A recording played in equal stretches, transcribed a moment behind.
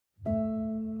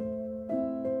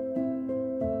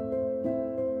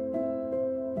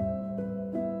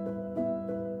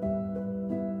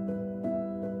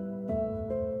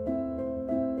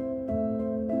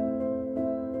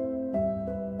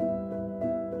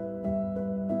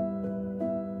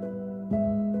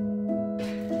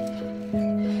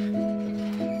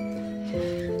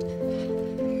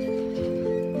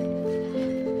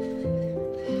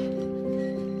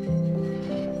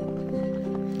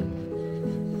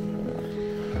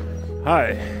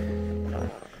Hi,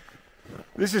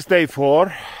 this is day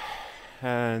 4,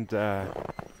 and I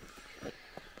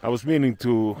was meaning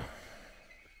to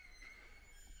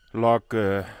log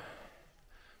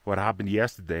what happened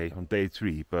yesterday on day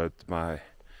 3, but my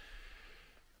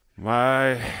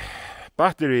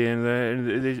battery in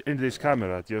this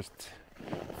camera just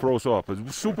froze up. It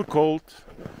was super cold,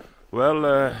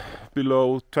 well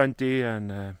below 20,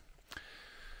 and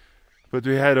but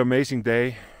we had an amazing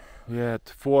day. We had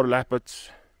 4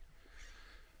 leopards.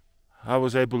 I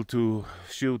was able to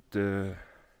shoot the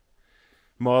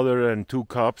mother and 2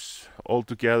 cubs all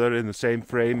together in the same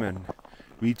frame and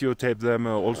videotape them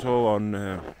also on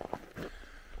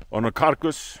a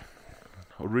carcass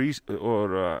or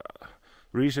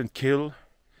recent kill,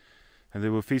 and they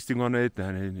were feasting on it,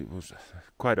 and it was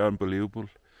quite unbelievable.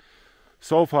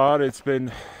 So far it's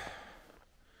been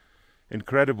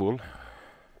incredible.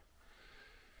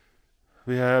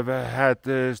 We have had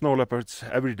snow leopards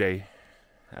every day,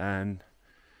 and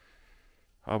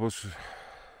I was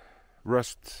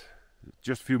rushed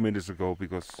just a few minutes ago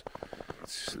because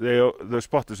the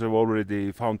spotters have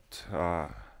already found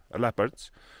leopards,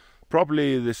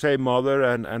 probably the same mother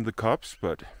and the cubs,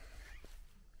 but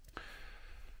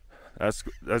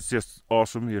that's just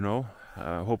awesome, you know.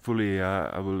 Hopefully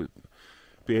I will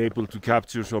be able to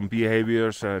capture some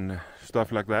behaviors and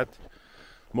stuff like that.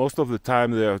 Most of the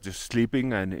time they are just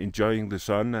sleeping and enjoying the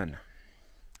sun and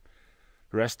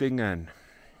resting, and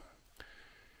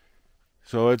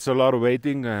so it's a lot of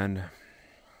waiting,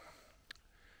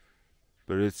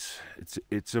 but it's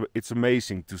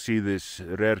amazing to see this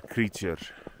rare creature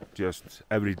just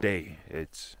every day.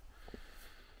 It's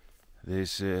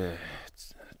this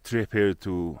trip here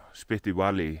to Spitti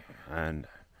Walley, and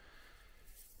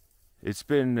it's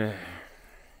been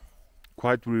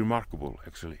quite remarkable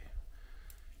actually.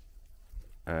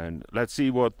 And let's see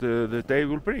what the day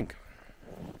will bring.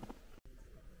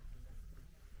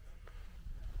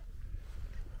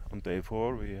 On day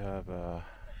 4 we have a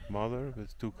mother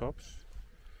with 2 cubs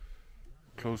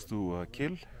close to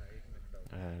kill,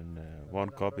 and 1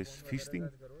 cub is feasting.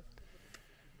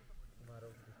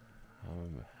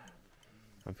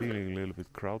 I'm feeling a little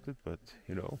bit crowded, but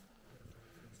you know.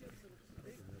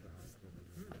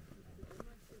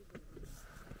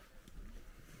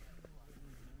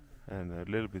 And a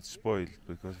little bit spoiled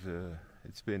because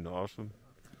it's been awesome.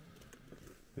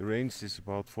 The range is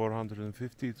about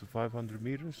 450 to 500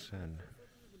 meters, and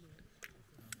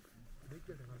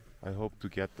I hope to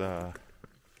get the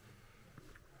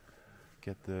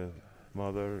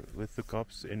mother with the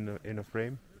cubs in a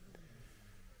frame.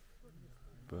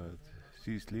 But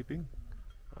she's sleeping.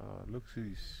 Look,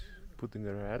 she's putting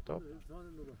her head up.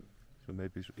 So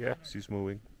maybe, yeah, she's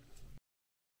moving.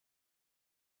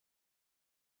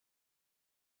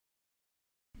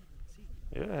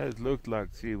 Yeah, it looked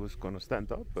like she was gonna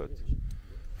stand up, but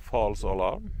false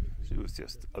alarm. She was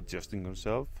just adjusting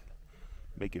herself,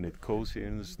 making it cozy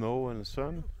in the snow and the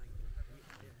sun,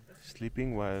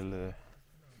 sleeping while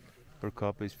her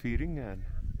cub is feeding, and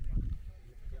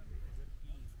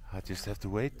I just have to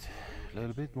wait a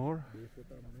little bit more.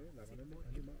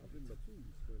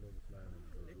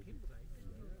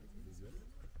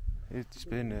 It's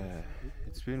been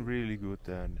really good,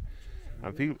 and I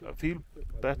feel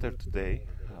better today.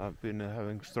 I've been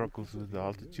having struggles with the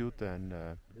altitude, and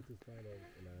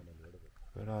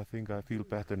but I think I feel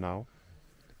better now.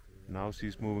 Now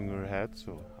she's moving her head,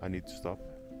 so I need to stop.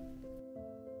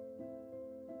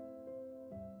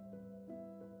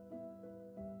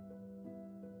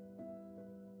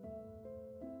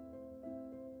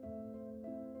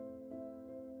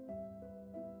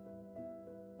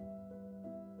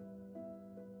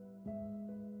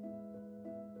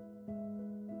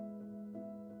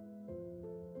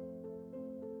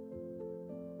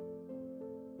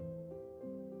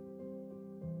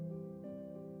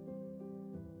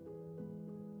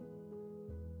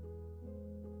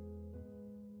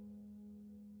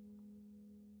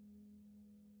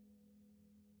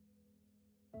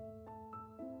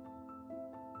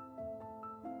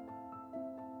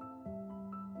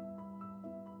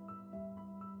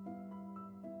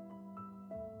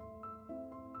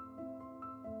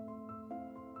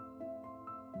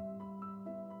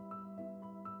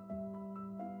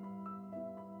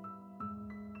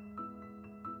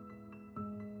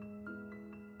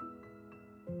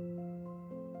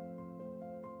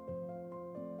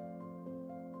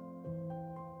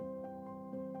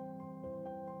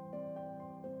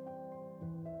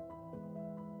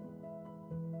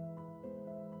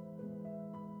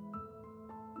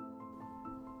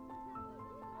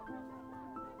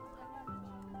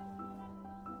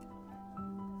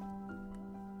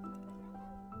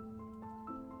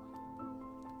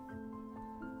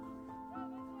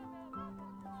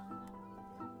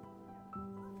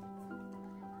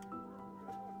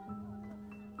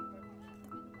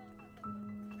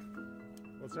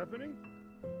 What's happening?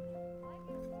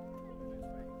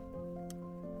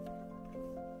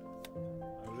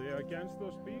 Are they against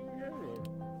us being here, or?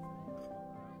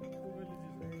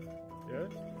 Yeah?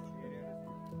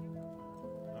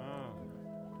 Ah.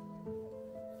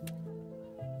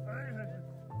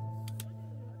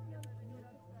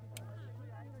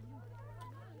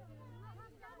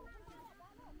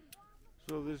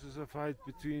 So this is a fight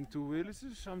between two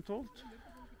villages, I'm told.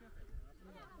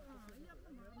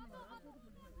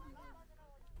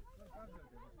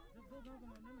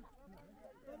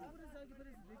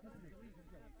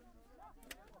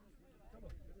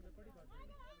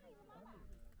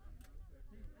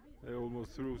 They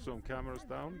almost threw some cameras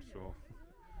down, so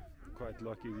quite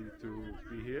lucky to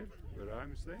be here where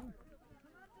I'm staying.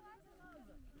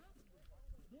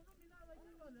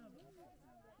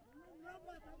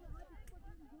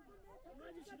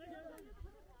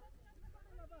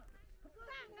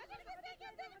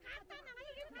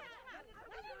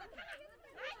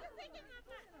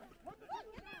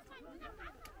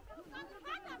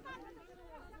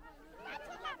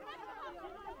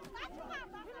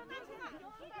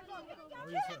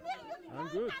 I'm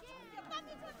good.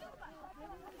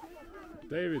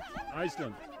 David,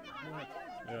 Iceland.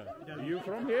 Yeah. Are you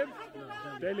from here?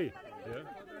 Delhi. Yeah.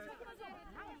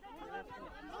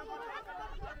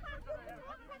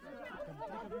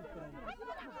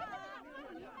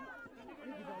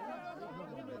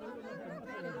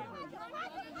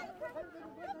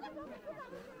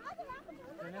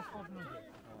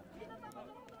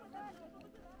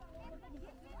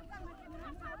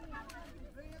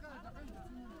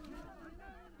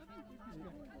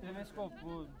 Telescope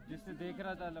वो जिससे देख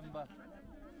रहा था लंबा.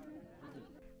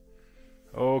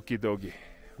 Okie dokie.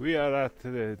 We are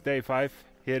at day 5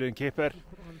 here in Kipper.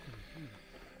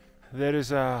 There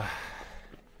is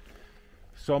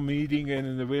some eating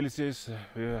in the villages.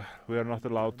 We are not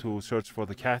allowed to search for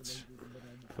the cats,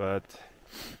 but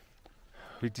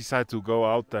we decided to go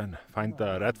out and find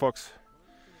the red fox,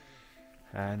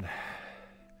 and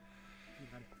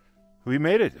we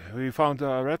made it. We found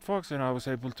a red fox, and I was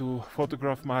able to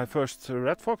photograph my first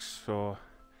red fox. So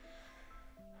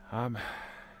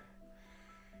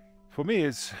for me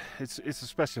it's a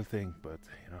special thing, but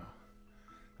you know,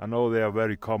 I know they are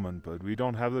very common, but we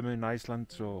don't have them in Iceland,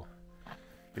 so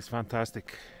it's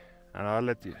fantastic. And I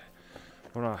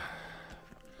wanna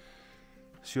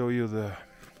show you the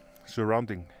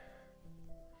surrounding.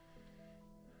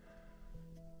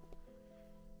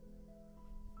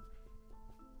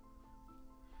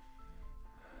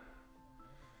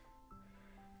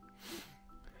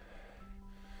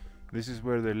 This is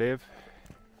where they live,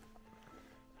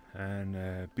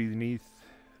 and beneath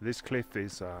this cliff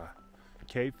is a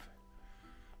cave,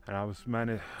 and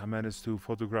I managed to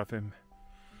photograph him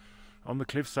on the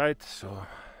cliffside, so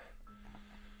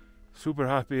super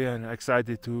happy and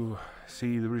excited to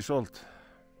see the result.